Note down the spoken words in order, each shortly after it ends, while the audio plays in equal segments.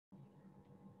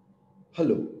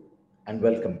Hello and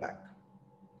welcome back.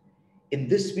 In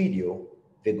this video,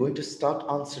 we're going to start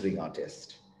answering our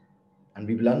test and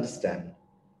we will understand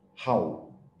how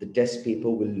the test paper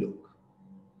will look.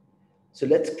 So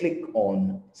let's click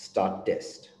on Start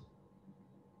Test.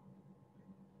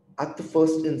 At the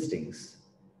first instance,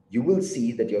 you will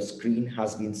see that your screen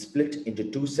has been split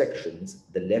into two sections,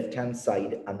 the left-hand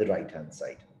side and the right-hand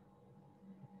side.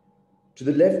 To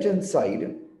the left-hand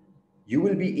side, you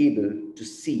will be able to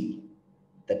see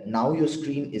that now your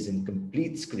screen is in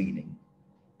complete screening.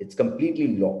 It's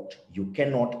completely locked. You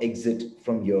cannot exit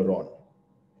from here on.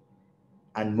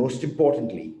 And most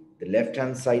importantly, the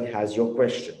left-hand side has your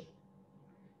question,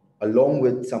 along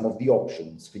with some of the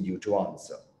options for you to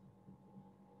answer.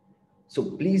 So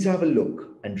please have a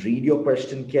look and read your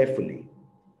question carefully.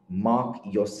 Mark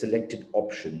your selected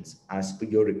options as per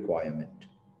your requirement.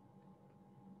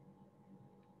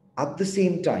 At the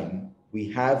same time, we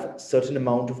have certain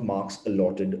amount of marks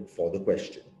allotted for the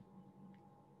question.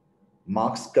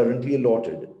 Marks currently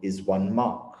allotted is 1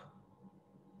 mark.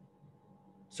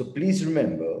 So please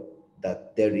remember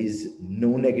that there is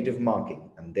no negative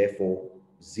marking and therefore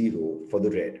 0 for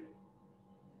the red.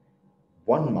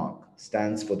 1 mark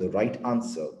stands for the right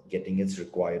answer getting its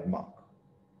required mark.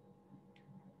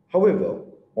 However,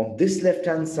 on this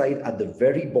left-hand side at the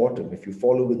very bottom, if you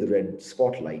follow with the red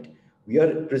spotlight, we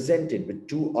are presented with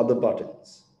two other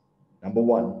buttons. Number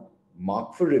 1,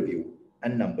 mark for review,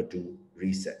 and number 2,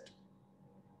 reset.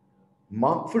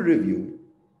 Mark for review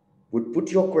would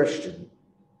put your question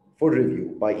for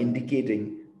review by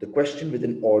indicating the question with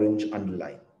an orange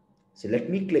underline. So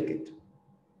let me click it,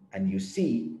 and you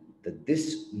see that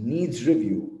this needs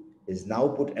review is now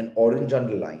put an orange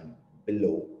underline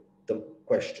below the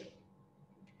question.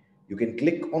 You can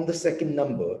click on the second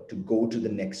number to go to the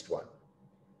next one.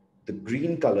 The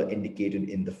green color indicated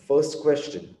in the first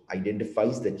question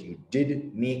identifies that you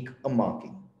did make a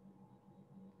marking.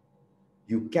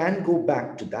 You can go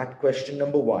back to that question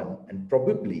number 1 and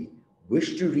probably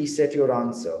wish to reset your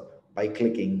answer by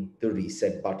clicking the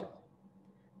reset button.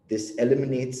 This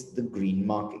eliminates the green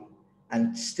marking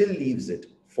and still leaves it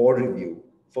for review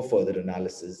for further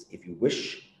analysis if you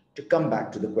wish to come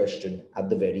back to the question at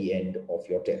the very end of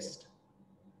your test.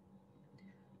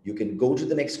 You can go to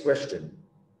the next question.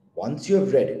 Once you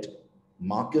have read it,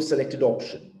 mark your selected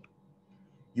option.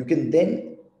 You can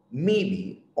then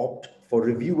maybe opt for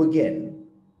review again,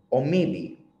 or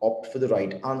maybe opt for the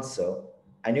right answer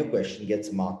and your question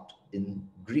gets marked in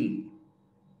green.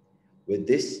 With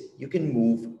this, you can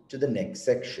move to the next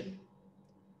section.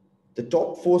 The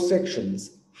top 4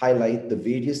 sections highlight the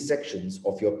various sections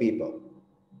of your paper.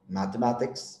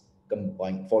 Mathematics,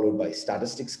 followed by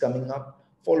statistics coming up,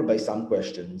 followed by some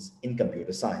questions in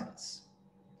computer science.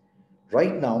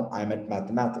 Right now, I'm at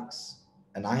mathematics,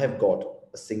 and I have got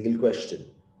a single question.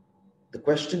 The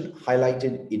question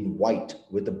highlighted in white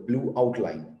with a blue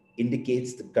outline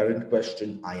indicates the current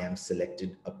question I have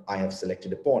selected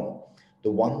upon,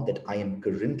 the one that I am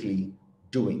currently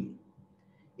doing.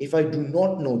 If I do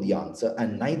not know the answer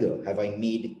and neither have I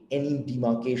made any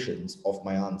demarcations of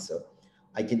my answer,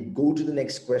 I can go to the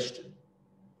next question.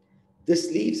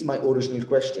 This leaves my original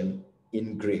question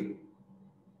in gray.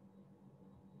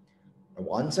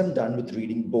 Once I'm done with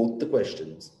reading both the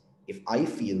questions, if I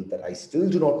feel that I still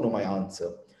do not know my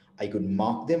answer, I could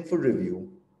mark them for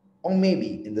review, or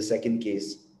maybe in the second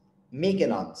case, make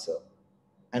an answer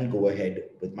and go ahead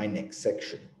with my next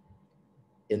section.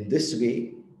 In this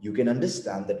way, you can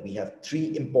understand that we have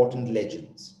 3 important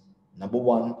legends. Number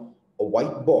 1, a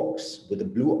white box with a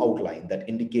blue outline that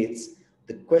indicates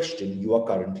the question you are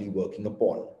currently working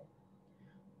upon.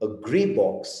 A gray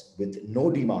box with no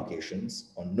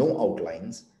demarcations or no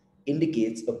outlines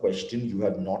indicates a question you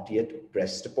have not yet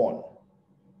pressed upon.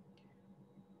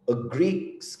 A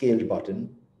gray scaled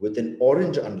button with an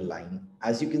orange underline,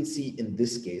 as you can see in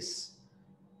this case,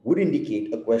 would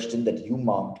indicate a question that you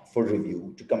marked for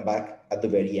review to come back at the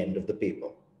very end of the paper.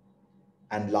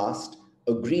 And last,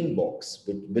 a green box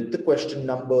with the question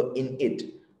number in it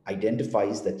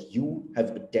identifies that you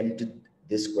have attempted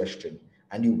this question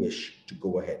and you wish to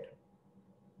go ahead.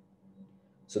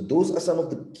 So those are some of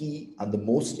the key and the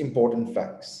most important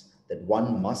facts that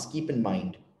one must keep in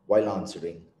mind while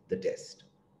answering the test.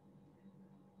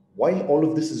 While all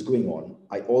of this is going on,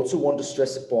 I also want to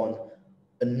stress upon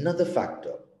another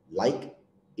factor, like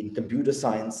in computer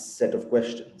science set of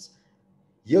questions.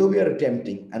 Here we are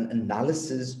attempting an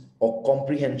analysis or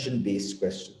comprehension-based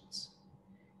questions.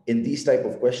 In these type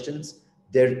of questions,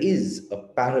 there is a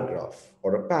paragraph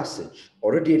or a passage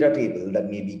or a data table that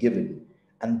may be given,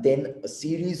 and then a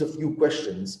series of few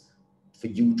questions for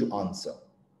you to answer.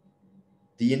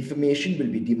 The information will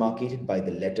be demarcated by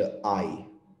the letter I,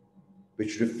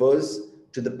 which refers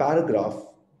to the paragraph,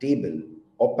 table,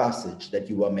 or passage that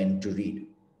you are meant to read.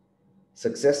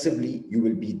 Successively, you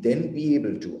will then be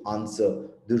able to answer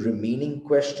the remaining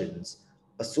questions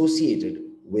associated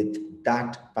with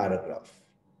that paragraph.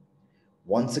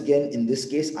 Once again, in this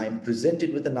case, I am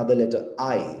presented with another letter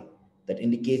I that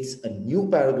indicates a new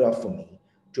paragraph for me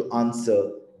to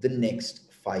answer the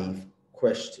next 5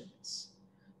 questions.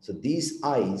 So these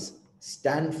I's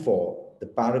stand for the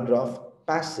paragraph,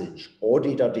 passage, or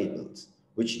data tables,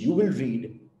 which you will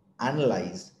read,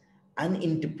 analyze, and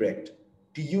interpret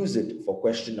to use it for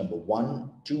question number 1,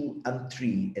 2, and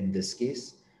 3 in this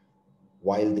case,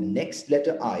 while the next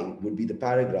letter I would be the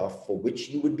paragraph for which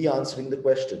you would be answering the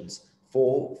questions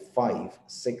 4, 5,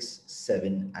 6,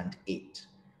 7, and 8.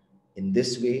 In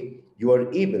this way, you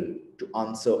are able to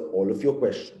answer all of your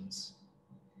questions.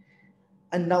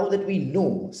 And now that we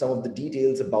know some of the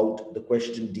details about the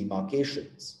question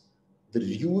demarcations, the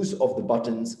use of the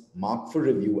buttons mark for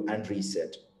review and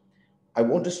reset, I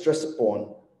want to stress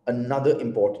upon another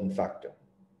important factor.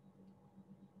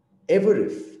 Ever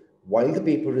if, while the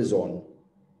paper is on,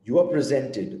 you are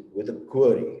presented with a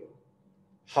query,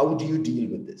 how do you deal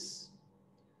with this?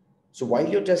 So while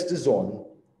your test is on,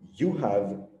 you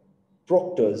have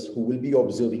proctors who will be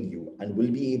observing you and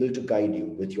will be able to guide you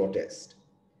with your test.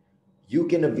 You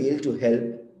can avail to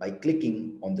help by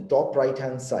clicking on the top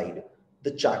right-hand side,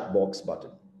 the chat box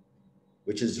button,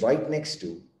 which is right next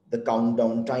to the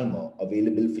countdown timer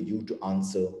available for you to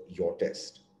answer your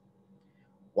test.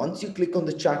 Once you click on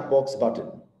the chat box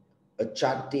button, a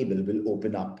chat table will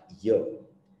open up here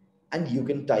and you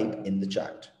can type in the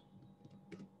chat,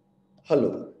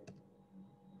 hello,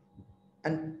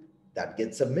 and that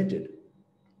gets submitted.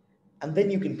 And then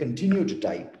you can continue to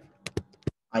type,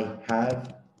 I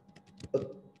have a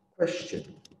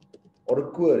question or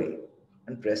a query,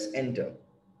 and press enter.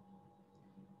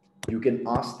 You can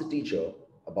ask the teacher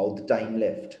about the time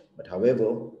left, but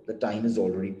however, the time is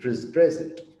already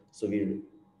present. So we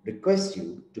request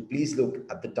you to please look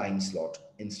at the time slot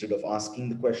instead of asking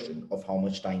the question of how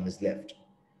much time is left.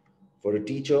 For a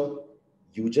teacher,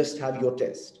 you just have your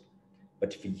test.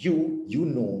 But for you, you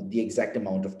know the exact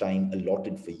amount of time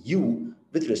allotted for you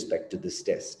with respect to this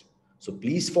test. So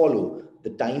please follow the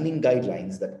timing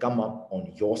guidelines that come up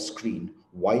on your screen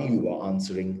while you are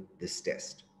answering this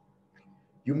test.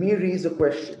 You may raise a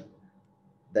question,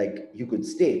 like you could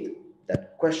state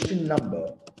that question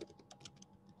number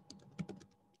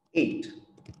 8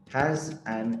 has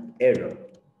an error.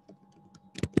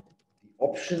 The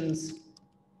options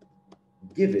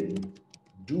given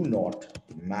do not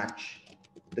match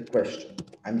the question.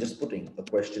 I'm just putting a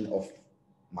question of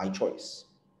my choice.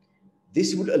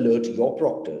 This would alert your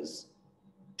proctors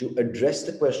to address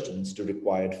the questions to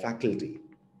required faculty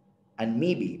and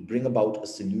maybe bring about a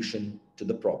solution to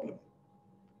the problem.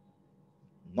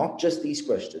 Not just these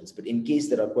questions, but in case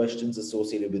there are questions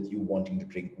associated with you wanting to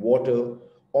drink water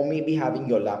or maybe having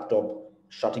your laptop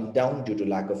shutting down due to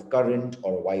lack of current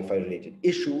or a Wi-Fi related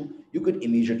issue, you could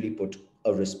immediately put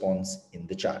a response in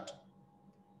the chat.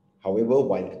 However,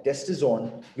 while the test is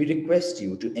on, we request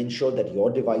you to ensure that your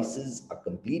devices are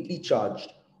completely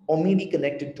charged or may be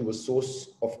connected to a source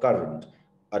of current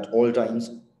at all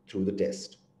times through the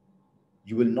test.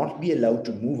 You will not be allowed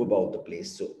to move about the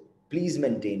place, so please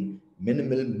maintain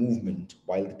minimal movement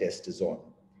while the test is on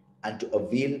and to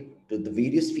avail to the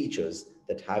various features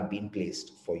that have been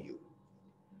placed for you.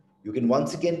 You can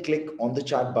once again click on the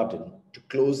chat button to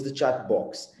close the chat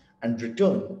box and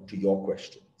return to your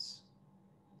questions.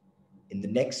 In the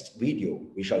next video,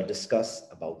 we shall discuss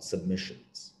about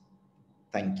submissions.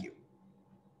 Thank you.